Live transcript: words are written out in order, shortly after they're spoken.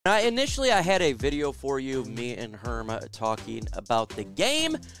Initially, I had a video for you, me and Herm talking about the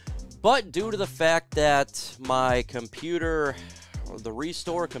game, but due to the fact that my computer, the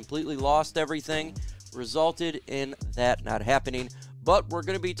restore, completely lost everything, resulted in that not happening. But we're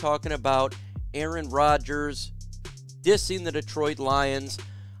going to be talking about Aaron Rodgers dissing the Detroit Lions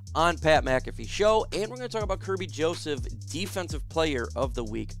on Pat McAfee show, and we're going to talk about Kerby Joseph, Defensive Player of the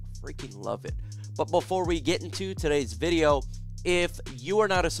Week. Freaking love it. But before we get into today's video, if you are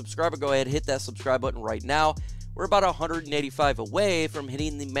not a subscriber, go ahead and hit that subscribe button right now. We're about 185 away from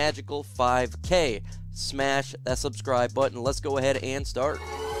hitting the magical 5K. Smash that subscribe button. Let's go ahead and start.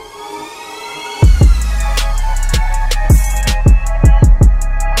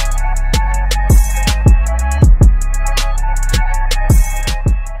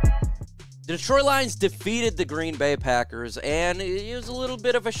 The Detroit Lions defeated the Green Bay Packers, and it was a little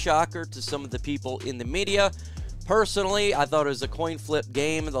bit of a shocker to some of the people in the media. Personally, I thought it was a coin flip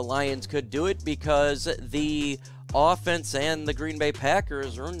game. The Lions could do it because the offense and the Green Bay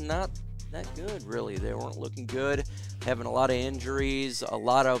Packers are not that good, really. They weren't looking good, having a lot of injuries, a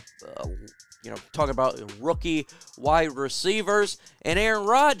lot of, talking about rookie wide receivers, and Aaron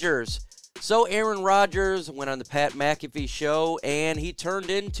Rodgers. So Aaron Rodgers went on the Pat McAfee show, and he turned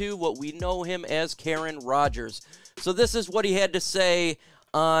into what we know him as Karen Rodgers. So this is what he had to say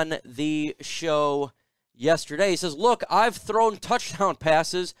on the show yesterday. He says, "Look, I've thrown touchdown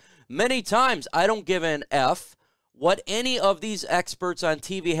passes many times. I don't give an F what any of these experts on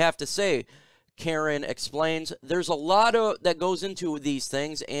TV have to say." Karen explains, "There's a lot that goes into these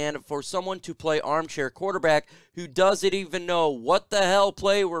things, and for someone to play armchair quarterback who doesn't even know what the hell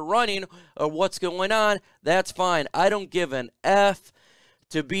play we're running or what's going on, that's fine. I don't give an F,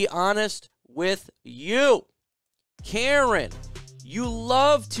 to be honest with you." Karen, you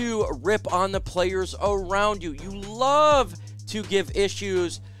love to rip on the players around you. You love to give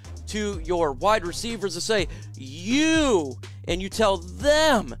issues to your wide receivers to say, and you tell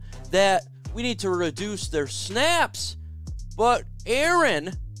them that we need to reduce their snaps. But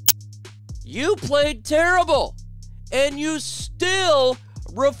Aaron, you played terrible, and you still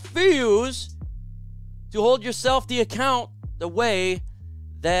refuse to hold yourself to account the way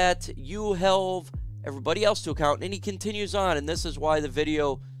that you held everybody else to account. And he continues on, and this is why the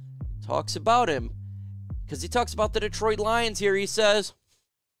video talks about him, because he talks about the Detroit Lions here. He says,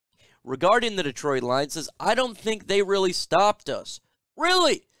 regarding the Detroit Lions, says, "I don't think they really stopped us."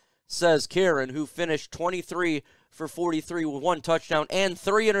 Really? Says Karen, who finished 23 for 43 with 1 touchdown and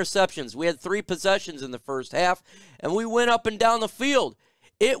 3 interceptions. We had 3 possessions in the first half, and we went up and down the field.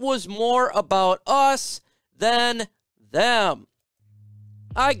 It was more about us than them.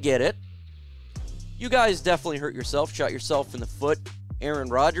 I get it. You guys definitely hurt yourself, shot yourself in the foot. Aaron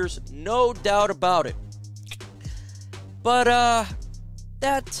Rodgers, no doubt about it. But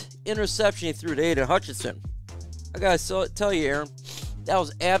that interception he threw to Aiden Hutchinson, I gotta tell you, Aaron, that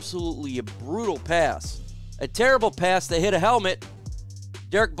was absolutely a brutal pass. A terrible pass that hit a helmet.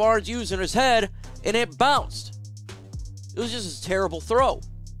 Derek Barnes using his head, and it bounced. It was just a terrible throw.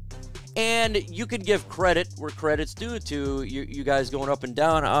 And you can give credit where credit's due to you guys going up and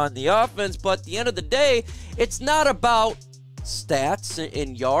down on the offense, but at the end of the day, it's not about stats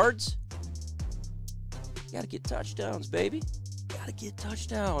and yards. You got to get touchdowns, baby. You got to get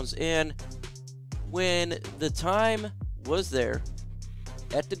touchdowns. And when the time was there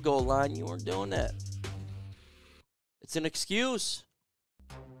at the goal line, you weren't doing that. It's an excuse.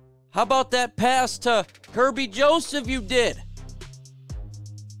 How about that pass to Kerby Joseph you did?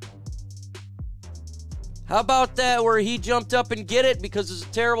 How about that where he jumped up and get it because it's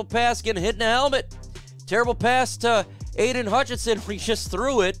a terrible pass getting hit in the helmet? Terrible pass to Aiden Hutchinson where he just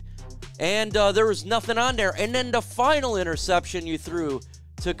threw it, and there was nothing on there. And then the final interception you threw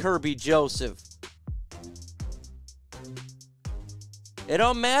to Kerby Joseph. It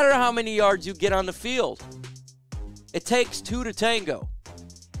don't matter how many yards you get on the field. It takes 2 to tango.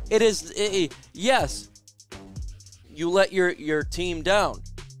 Yes, you let your team down,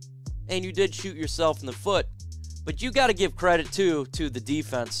 and you did shoot yourself in the foot, but you got to give credit to the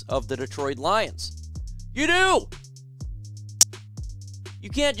defense of the Detroit Lions. You do. You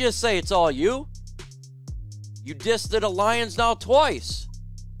can't just say it's all you. You dissed the Lions now twice.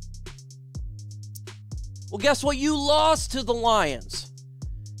 Well, guess what? You lost to the Lions.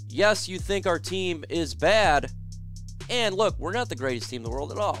 Yes, you think our team is bad. And look, we're not the greatest team in the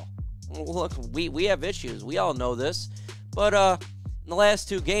world at all. Look, we have issues. We all know this. But in the last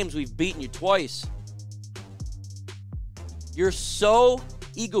 2 games, we've beaten you twice. You're so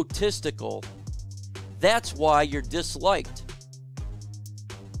egotistical. That's why you're disliked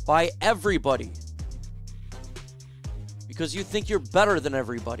by everybody. because you think you're better than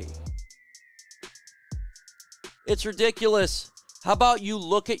everybody. It's ridiculous. How about you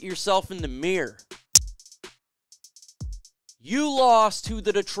look at yourself in the mirror? You lost to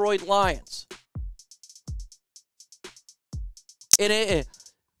the Detroit Lions. And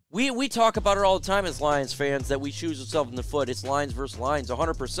we talk about it all the time as Lions fans, that we shoot ourselves in the foot. It's Lions versus Lions,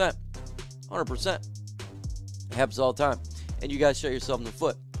 100%. 100%. It happens all the time. And you guys shoot yourself in the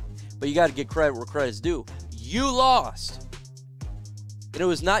foot. But you got to get credit where credit's due. You lost. And it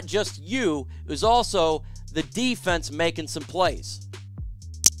was not just you. It was also the defense making some plays.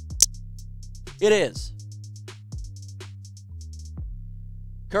 It is.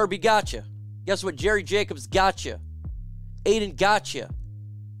 Kerby got you. Guess what? Jerry Jacobs got you. Aiden got you.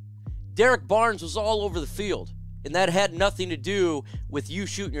 Derek Barnes was all over the field. And that had nothing to do with you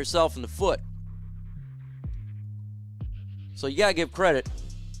shooting yourself in the foot. So you got to give credit.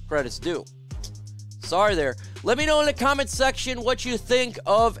 Credit's due. Sorry there. Let me know in the comment section what you think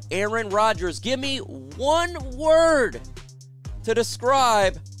of Aaron Rodgers. Give me one word to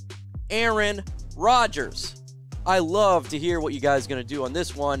describe Aaron Rodgers. I love to hear what you guys are going to do on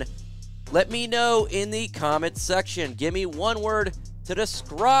this one. Let me know in the comment section. Give me one word to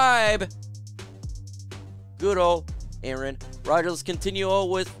describe good old Aaron Rodgers. Let's continue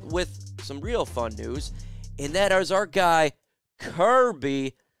with some real fun news. And that is our guy,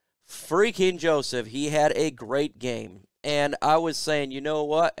 Kerby freaking Joseph. He had a great game. And I was saying, you know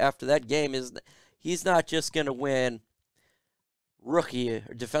what? After that game, he's not just going to win rookie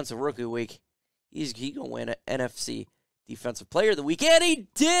or defensive rookie week. He's going to win an NFC defensive player of the week. And he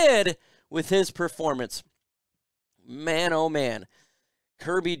did with his performance. Man, oh man.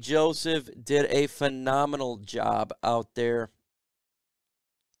 Kerby Joseph did a phenomenal job out there.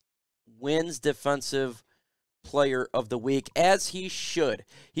 Wins defensive player of the week, as he should.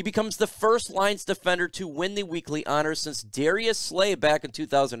 He becomes the first Lions defender to win the weekly honor since Darius Slay back in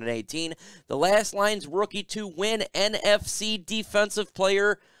 2018. The last Lions rookie to win NFC defensive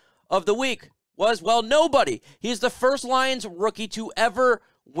player of the week was, well, nobody. He's the first Lions rookie to ever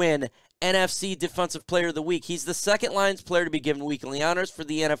win NFC defensive player of the week. He's the second Lions player to be given weekly honors for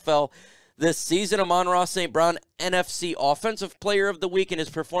the NFL this season. Amon-Ra St. Brown, NFC offensive player of the week in his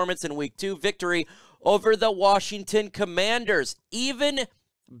performance in week 2 victory over the Washington Commanders, even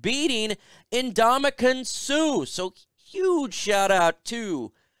beating Ndamukong Suh. So huge shout out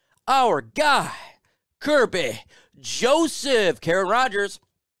to our guy, Kerby Joseph. Karen Rodgers,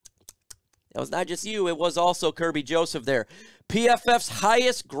 that was not just you, it was also Kerby Joseph there. PFF's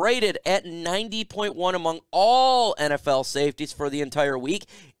highest graded at 90.1 among all NFL safeties for the entire week,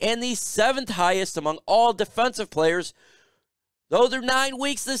 and the 7th highest among all defensive players. Though they're 9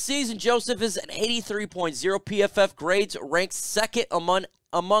 weeks this season, Joseph is an 83.0 PFF grades, ranked second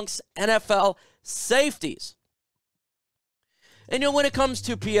amongst NFL safeties. And, you know, when it comes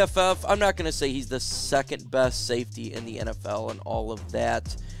to PFF, I'm not going to say he's the second best safety in the NFL and all of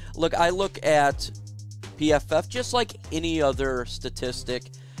that. Look, I look at PFF just like any other statistic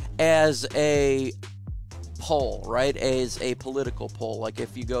as a poll, right? As a political poll. Like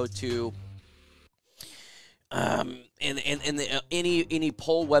if you go to any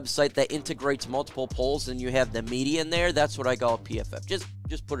poll website that integrates multiple polls and you have the median there, that's what I call PFF.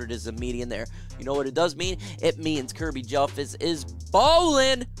 Just put it as a median there. You know what it does mean? It means Kerby Joseph is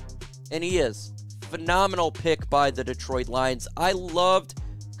bowling, and he is. Phenomenal pick by the Detroit Lions. I loved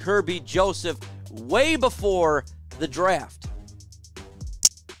Kerby Joseph way before the draft.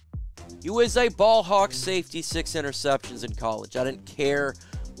 He was a ball hawk safety, 6 interceptions in college. I didn't care.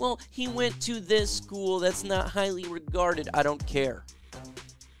 Well, he went to this school that's not highly regarded. I don't care.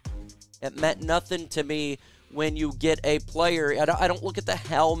 It meant nothing to me when you get a player. I don't look at the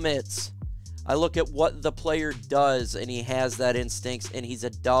helmets. I look at what the player does, and he has that instinct, and he's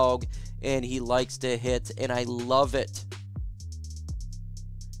a dog, and he likes to hit, and I love it.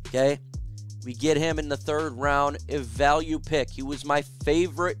 Okay? We get him in the 3rd round, a value pick. He was my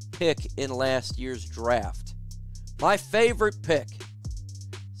favorite pick in last year's draft. My favorite pick.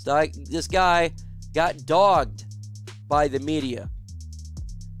 This guy got dogged by the media.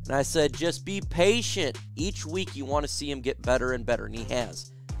 And I said, just be patient. Each week you want to see him get better and better. And he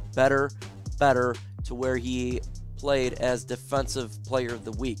has. Better to where he played as defensive player of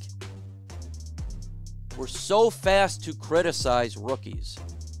the week. We're so fast to criticize rookies.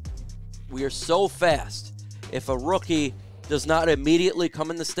 We are so fast. If a rookie does not immediately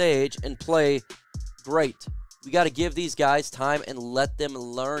come in the stage and play great, we got to give these guys time and let them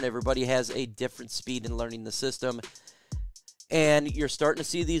learn. Everybody has a different speed in learning the system. And you're starting to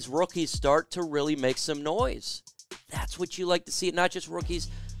see these rookies start to really make some noise. That's what you like to see. Not just rookies,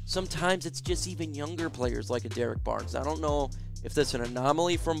 Sometimes it's just even younger players like a Derek Barnes. I don't know if that's an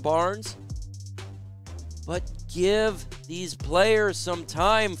anomaly from Barnes, but give these players some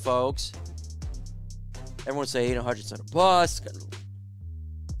time, folks. Everyone say Aiden Hutchinson a bust.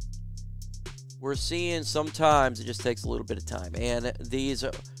 We're seeing sometimes it just takes a little bit of time, and these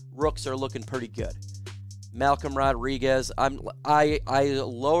rooks are looking pretty good. Malcolm Rodriguez, I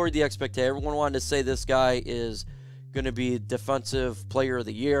lowered the expectation. Everyone wanted to say this guy is going to be Defensive Player of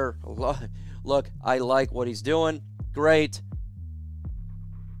the Year. Look, I like what he's doing. Great.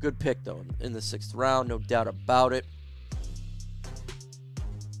 Good pick, though, in the 6th round, no doubt about it.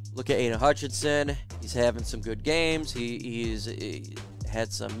 Look at Aiden Hutchinson. He's having some good games. He's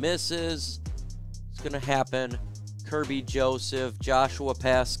had some misses. It's going to happen. Kerby Joseph, Joshua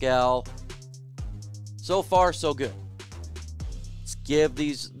Pascal. So far, so good. Let's give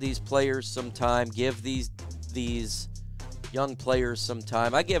these players some time. Give these young players some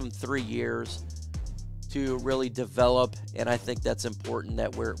time. I give them 3 years to really develop, and I think that's important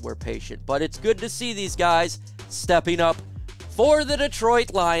that we're patient. But it's good to see these guys stepping up for the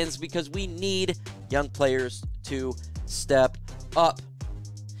Detroit Lions because we need young players to step up.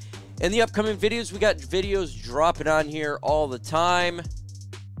 In the upcoming videos, we got videos dropping on here all the time,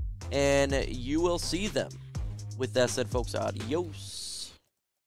 and you will see them. With that said, folks, adios.